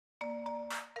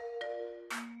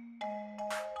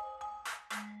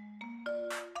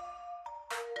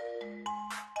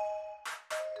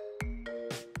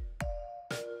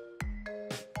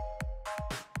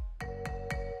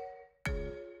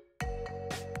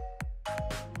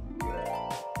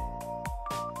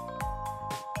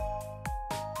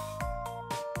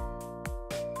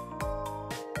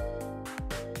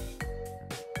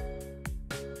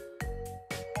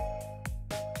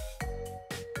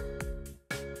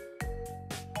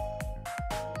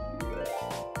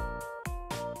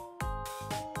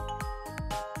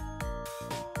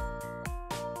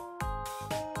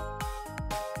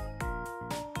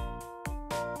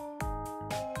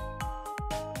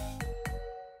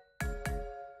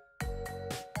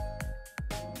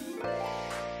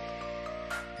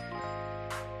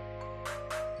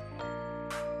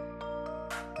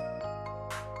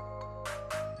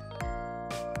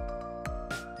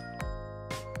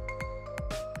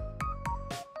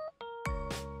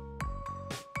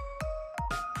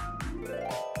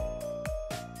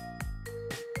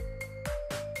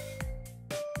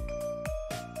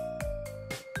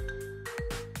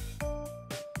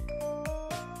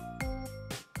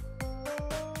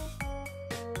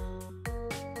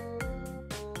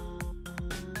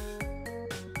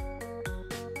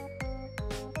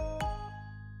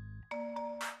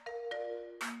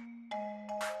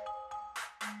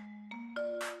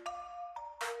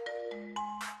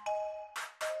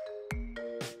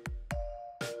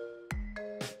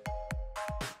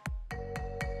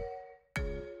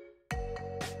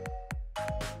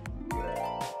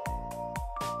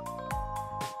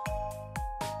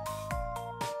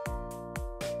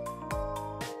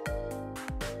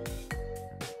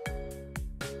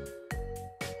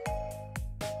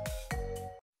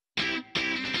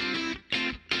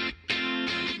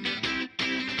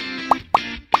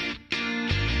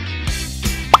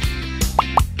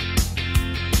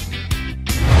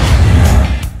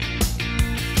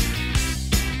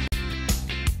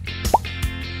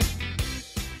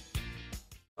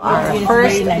Our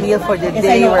first meal for the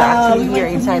day, we're actually here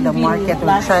inside the market.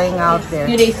 We're trying out their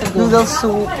noodle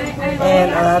soup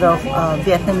and a lot of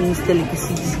Vietnamese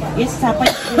delicacies. It's right?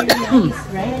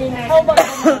 How about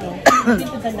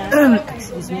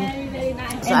excuse me.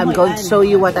 So I'm going to show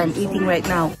you what I'm eating right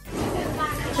now.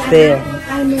 There.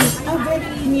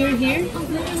 Very near here.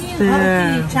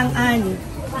 There. Trang.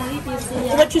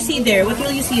 What you see there? What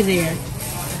will you see there?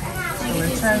 We're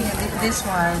trying this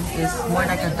one is more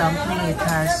like a dumpling. It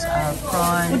has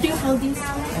prawn. What do you call this?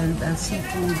 And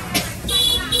seafood.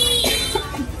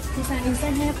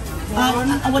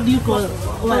 What do you call?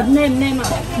 Nem.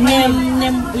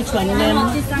 Which one?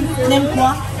 Nem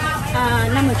quoi?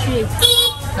 Number 3.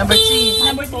 Number 3.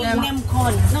 Number 3. Nem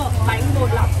con. No, bánh bột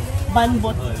lọc. Bánh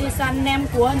bột. This one nem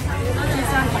cuốn.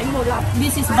 This one bánh bột lọc.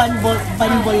 This is bánh bột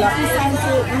lọc. This one is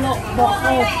no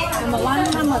Bacoor. Number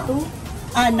 1, number 2.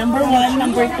 Number 1,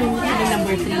 number 2, and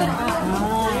number 3.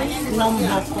 Nom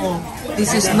Bacoor.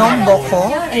 This is nom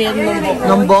Bacoor.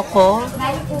 Nom Bacoor.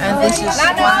 And this is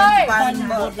ban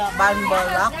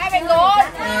bolak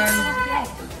and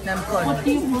namkon.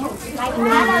 Okay.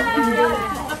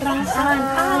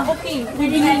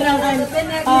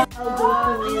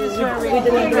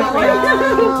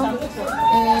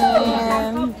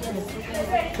 And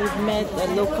we've met a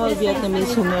local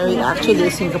Vietnamese who married actually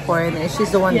a Singaporean, and she's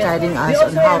the one guiding us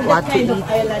on what to eat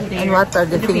and what are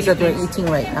the things that we're eating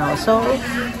right now. So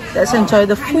let's enjoy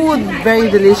the food. Very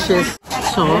delicious.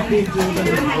 So, yun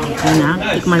na,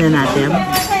 tikman na natin.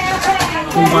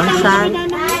 Yung bonsai.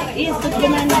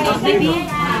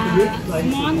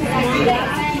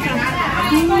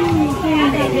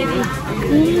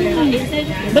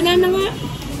 Banana nga.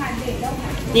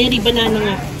 Nherie, banana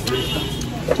nga.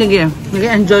 Sige,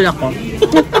 nag-enjoy ako.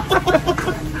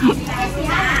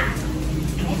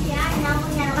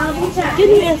 Can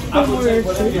we ask for more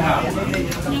soup?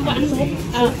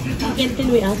 Can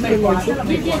we ask for more soup?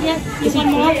 Yes. Is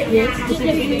one more? Yes.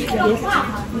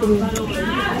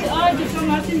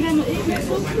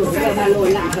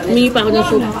 Humingi pa ako ng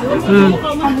soup.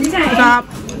 Stop.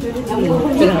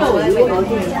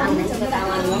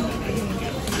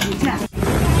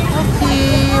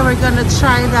 Okay, we're gonna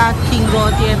try that King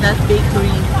Roti and that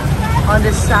bakery on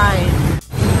the side.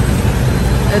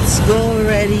 Let's go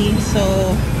already. So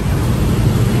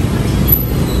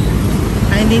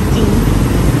I need to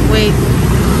wait.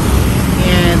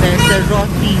 Yeah, there's the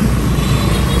Roti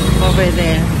over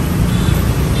there.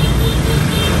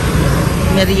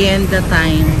 Merienda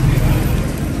time.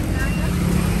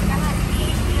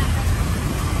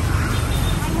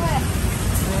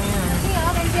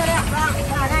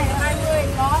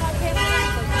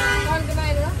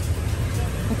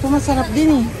 Ito masarap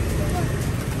din eh.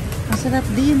 Masarap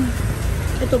din.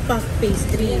 Ito pa,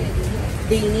 pastry.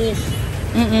 Danish.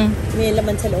 May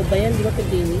laman sa loob ba yan? Di ba ito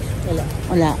Danish? Wala.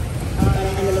 Wala.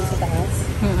 Parang ano lang sa taas?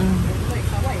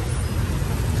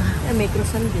 Ay, may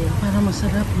croissant din. Parang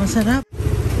masarap. Masarap.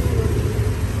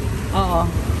 Oo.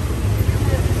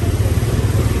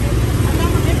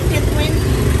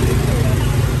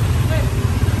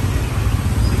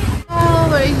 Oh,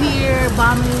 we're here.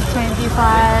 Mommy 25.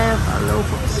 A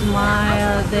local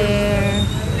smile there.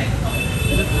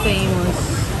 The famous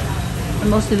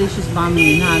and most delicious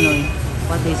Mommy in Hanoi.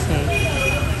 What they say.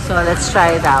 So let's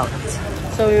try it out.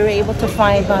 So we were able to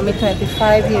find Mommy 25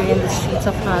 here in the streets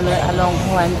of Hanoi along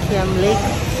Tiem Lake.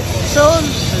 So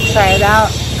let's try it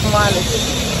out. Come on, let's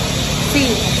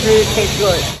see. It really tastes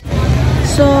good.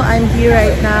 So I'm here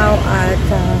right now at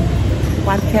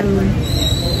Tiem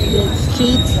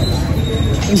Street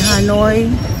in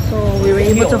Hanoi. So we were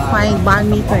able to find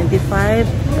Mommy 25,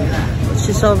 which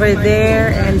is over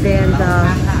there, and then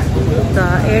the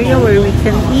area where we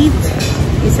can eat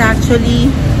is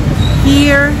actually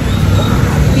here.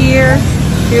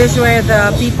 Here's where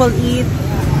the people eat.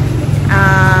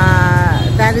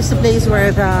 That is the place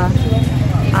where the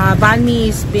banh mi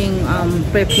is being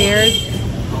prepared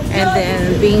and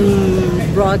then being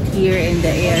brought here in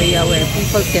the area where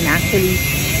people can actually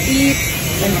eat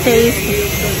and taste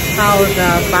how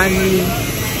the banh mi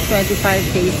 25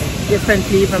 tastes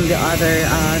differently from the other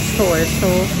stores. So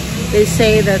they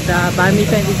say that the banh mi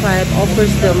 25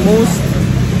 offers the most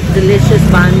delicious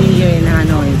banh mi here in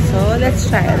Hanoi. So let's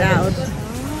try it out.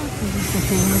 This is the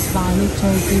famous banh mi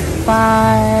 25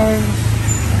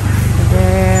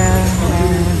 there,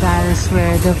 and that is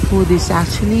where the food is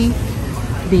actually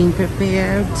being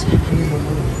prepared.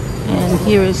 And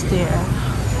here is their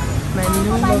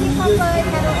menu.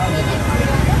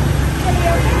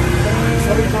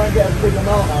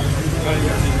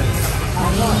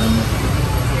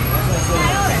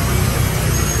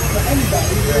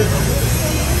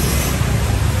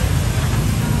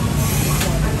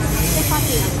 Can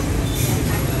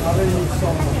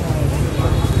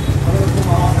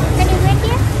you wait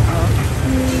here?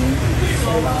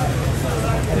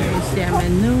 Here's their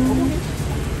menu.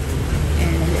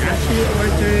 And we actually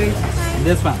ordered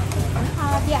This one.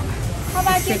 Yeah. How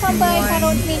about you second combine one.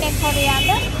 carrot, bean, and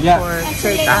coriander? Yeah. for And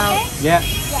chili, takeout. okay? Yeah.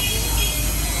 Yeah.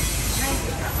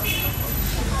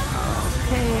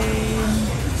 Okay.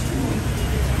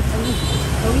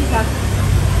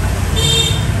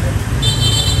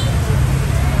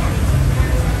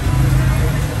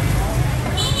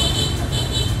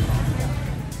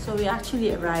 So we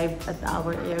actually arrived at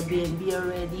our Airbnb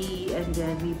already, and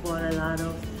then we bought a lot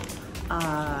of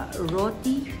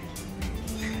roti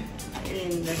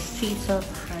in the streets of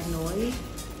Hanoi.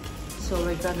 So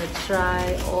we're gonna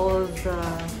try all the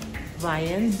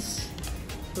viands.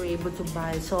 We're able to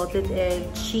buy salted egg,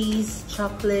 cheese,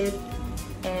 chocolate,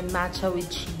 and matcha with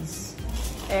cheese.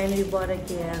 And we bought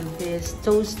again this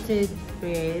toasted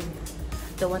bread,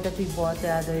 the one that we bought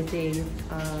the other day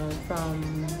from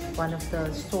one of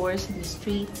the stores in the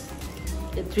street.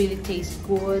 It really tastes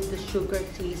good. The sugar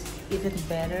tastes even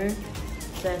better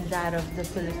than that of the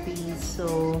Philippines.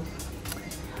 So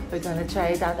we're gonna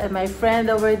try it out. And my friend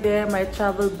over there, my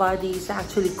travel buddy, is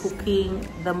actually cooking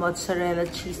the mozzarella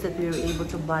cheese that we were able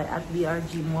to buy at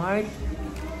BRG Mart,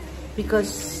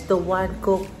 because the one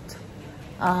cooked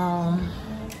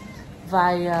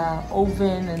via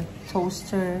oven and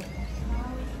toaster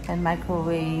and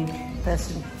microwave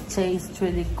doesn't taste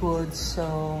really good,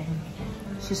 so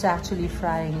she's actually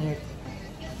frying it.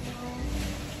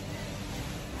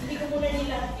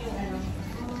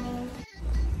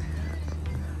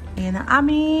 Ayan ang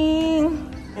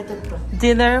aming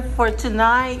dinner for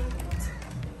tonight.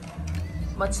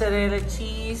 Mozzarella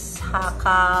cheese,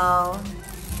 hakaw,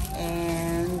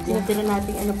 and Tinatira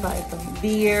natin ano pa ito.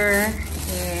 beer,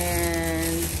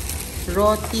 and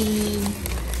roti,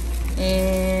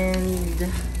 and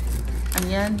ano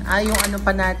yan? Yung ano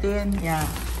pa natin? Yeah.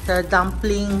 The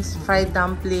dumplings, fried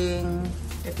dumpling.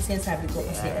 Ito sinasabi ko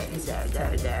kasi.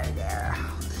 There.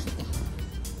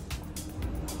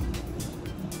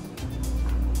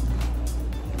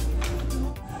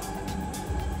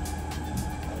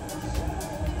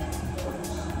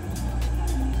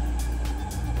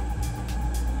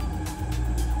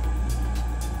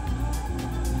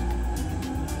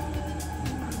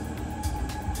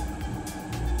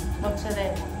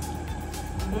 Mozzarella.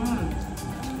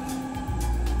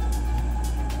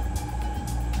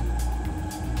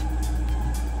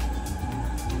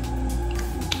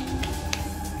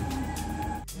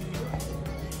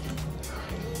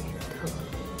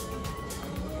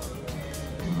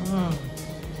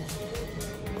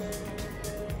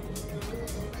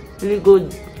 Really good.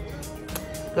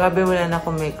 Grabe, wala na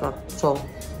akong makeup. So,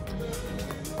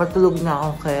 patulog na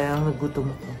ako kaya nagutom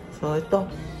ako. So, ito.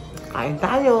 Kain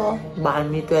tayo.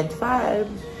 Bahn me 25.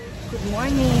 Good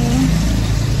morning.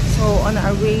 So, on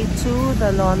our way to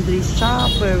the laundry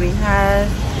shop where we had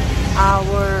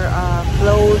our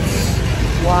clothes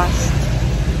washed.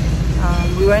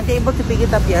 We weren't able to pick it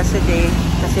up yesterday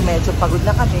kasi medyo pagod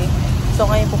na kami. So,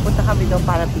 ngayon pupunta kami doon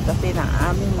para pick upin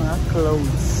ang aming mga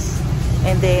clothes.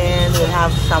 And then we'll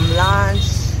have some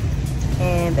lunch.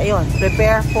 And ayun,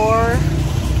 prepare for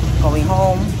going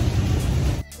home.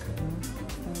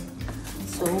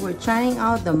 So we're trying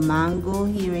out the mango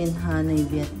here in Hanoi,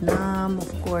 Vietnam.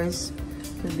 Of course,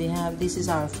 we have, this is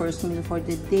our first meal for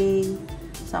the day.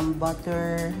 Some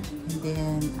butter, and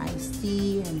then iced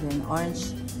tea, and then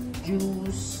orange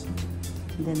juice,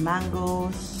 and then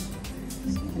mangoes.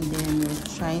 And then we're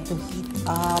trying to heat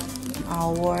up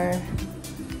our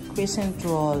crescent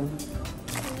roll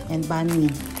and banh mi.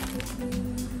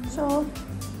 So,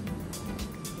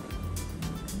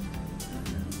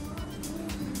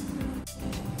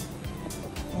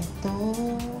 ito,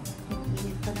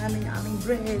 iinit pa namin ang aming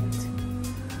bread.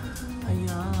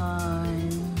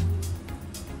 Ayan.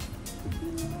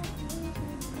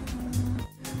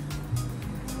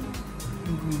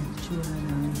 Tsura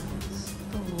ng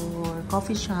store,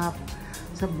 coffee shop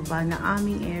sa baba na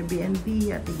aming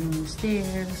Airbnb. At yung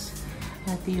stairs.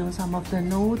 At yung some of the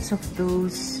notes of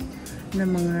those na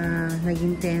mga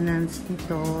naging tenants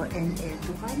nito. And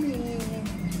eto kami.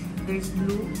 There's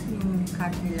blue yung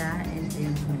cat nila, and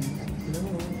there's one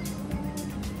blue.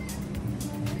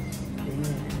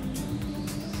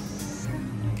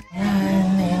 Ayan,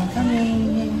 ayan kami.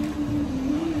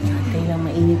 Kaya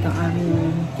mainit ang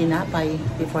aming tinapay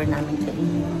before namin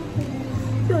kainin.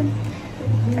 Yun.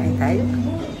 Kain tayo.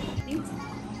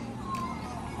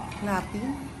 Clappy.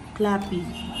 Clappy.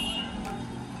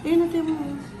 Ayun natin mo.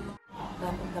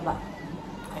 Dapat na ba?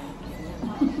 Okay.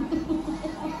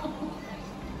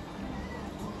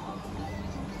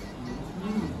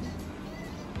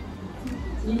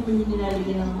 Yun naman yung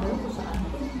nilalagyan ng ano kung saan.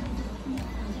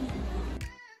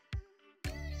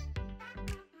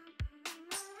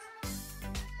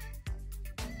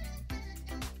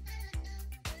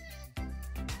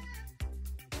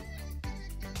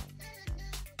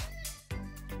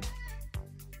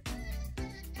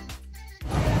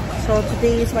 So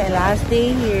today is my last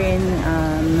day here in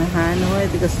Hanoi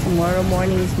because tomorrow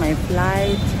morning is my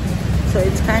flight. So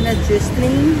it's kind of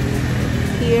drizzling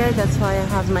here. That's why I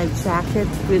have my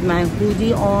jacket with my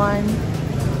hoodie on.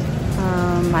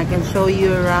 I can show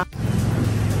you around.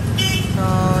 So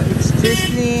it's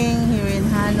drizzling here in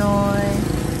Hanoi.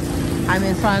 I'm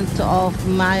in front of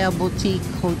Maya Boutique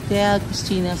Hotel,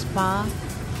 Christina Spa.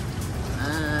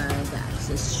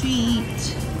 That's the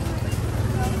street.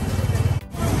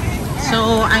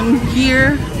 So I'm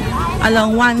here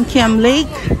along One Kiem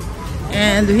Lake,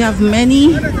 and we have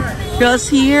many girls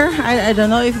here. I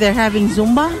don't know if they're having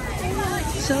Zumba.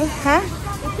 So, huh?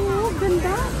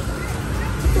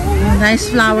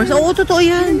 Nice flowers. Oh, totoo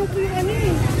yan.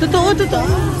 Totoo.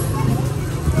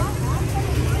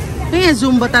 Kaya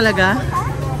Zumba talaga?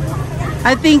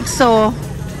 I think so.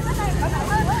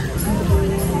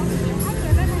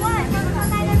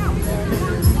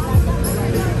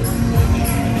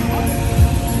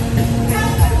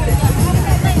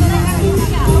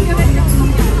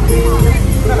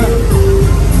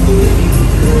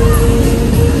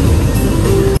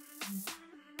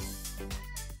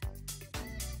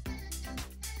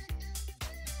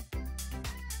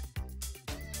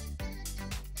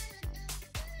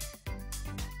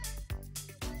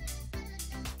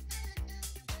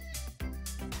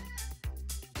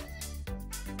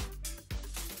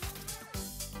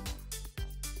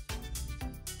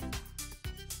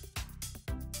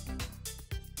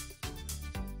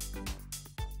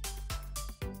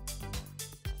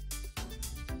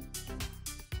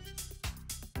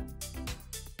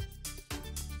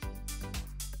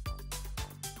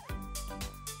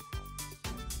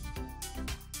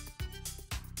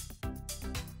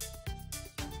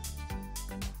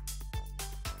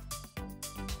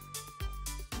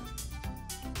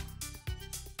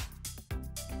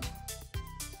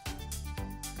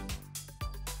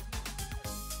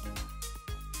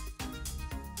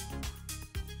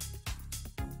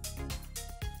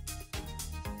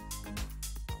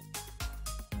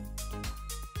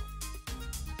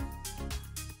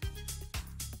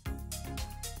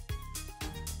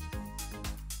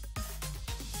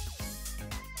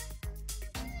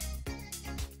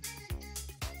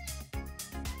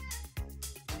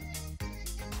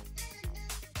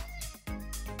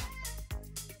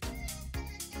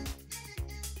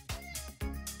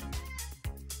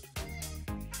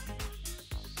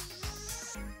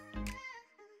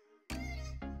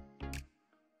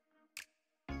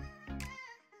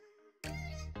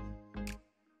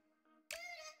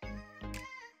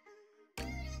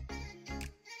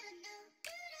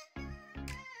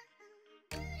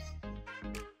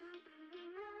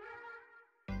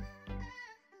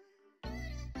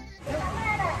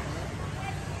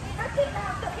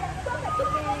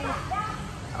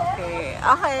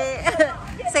 Okay.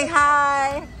 Say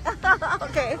hi.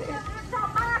 Okay.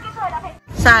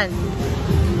 Saan?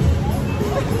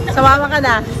 Sumama ka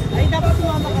na? Ay, dapat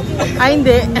sumama ka din. Ay,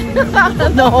 hindi.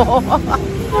 No.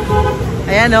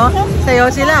 Ayan, oh. Sayo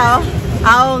sila, oh.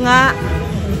 Oo nga.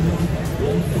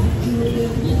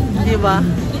 Diba?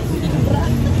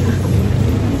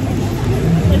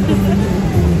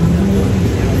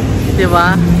 Diba?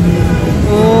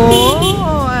 Oh.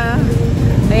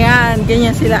 Ayan,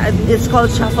 ganyan sila. It's called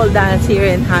shuffle dance here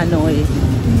in Hanoi.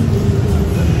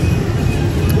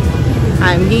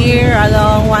 I'm here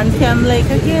along One Kiem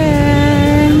Lake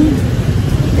again.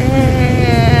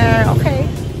 There. Okay.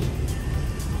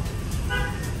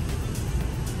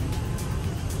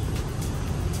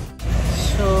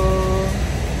 So,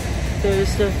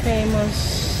 there's the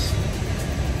famous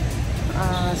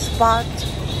spot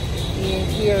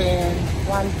here in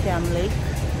One Kiem Lake.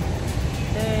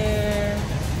 There.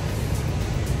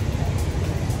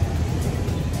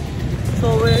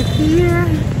 So we're here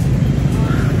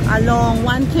along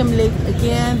One Kiem Lake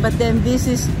again, but then this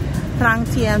is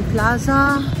Tien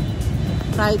Plaza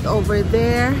right over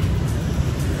there.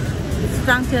 It's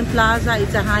Tien Plaza.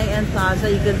 It's a high-end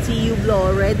plaza. You can see Hublot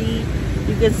already.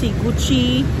 You can see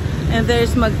Gucci, and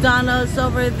there's McDonald's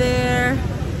over there,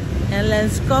 and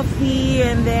Lens Coffee,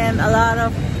 and then a lot of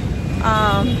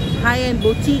high-end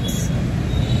boutiques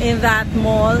in that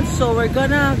mall. So we're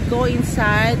gonna go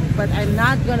inside, but I'm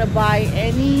not gonna buy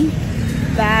any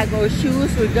bag or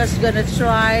shoes. We're just gonna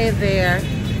try their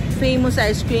famous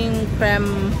ice cream,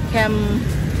 creme, kem,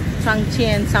 chang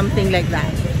chien, something like that.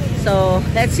 So,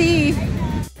 let's see.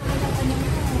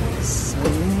 So,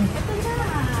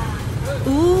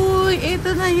 uy,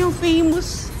 ito na yung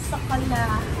famous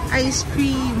Sakala. ice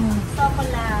cream.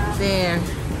 Sakala. There.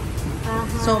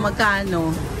 So,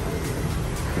 magkano?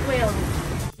 12.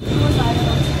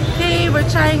 Okay, we're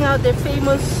trying out the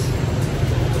famous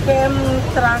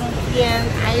trang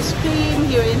ice cream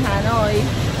here in Hanoi.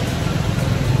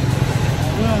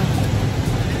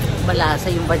 Malasa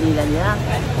yung vanilla niya.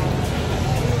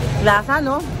 Lasa,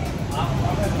 no?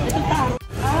 Ito ta.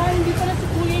 Hindi pala si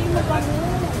Kuya yung mabango.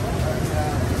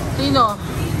 Sino?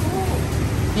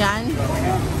 Yan?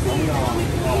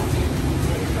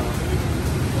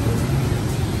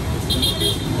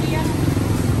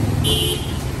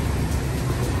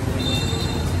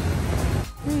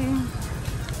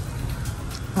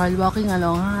 While walking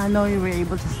along Hanoi, we were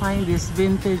able to find this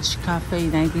vintage cafe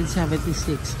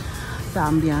 1976. The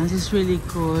ambiance is really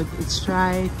good. It's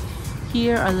right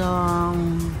here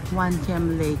along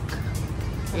Tiem Lake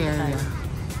area.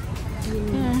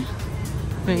 Yeah.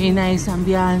 Very nice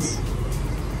ambiance.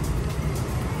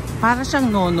 Para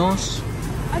siyang nonos.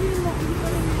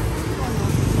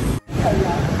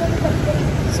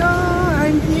 So,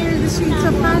 I'm here in the streets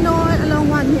of Hanoi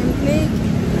along Tiem Lake.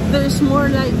 There's more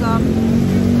like a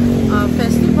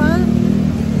festival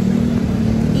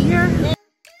here.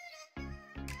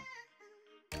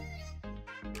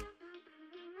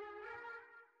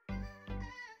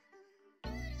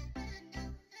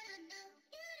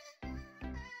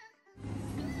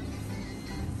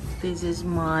 This is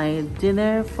my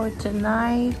dinner for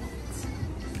tonight.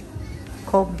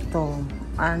 Kogto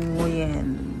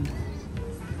Nguyen.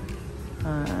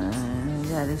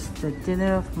 That is the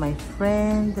dinner of my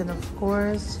friend, and of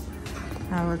course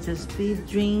I will just be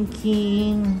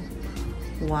drinking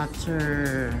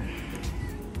water.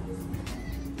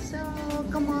 So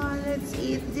come on, let's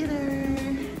eat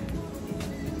dinner.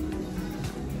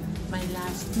 My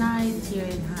last night here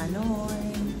in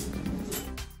Hanoi.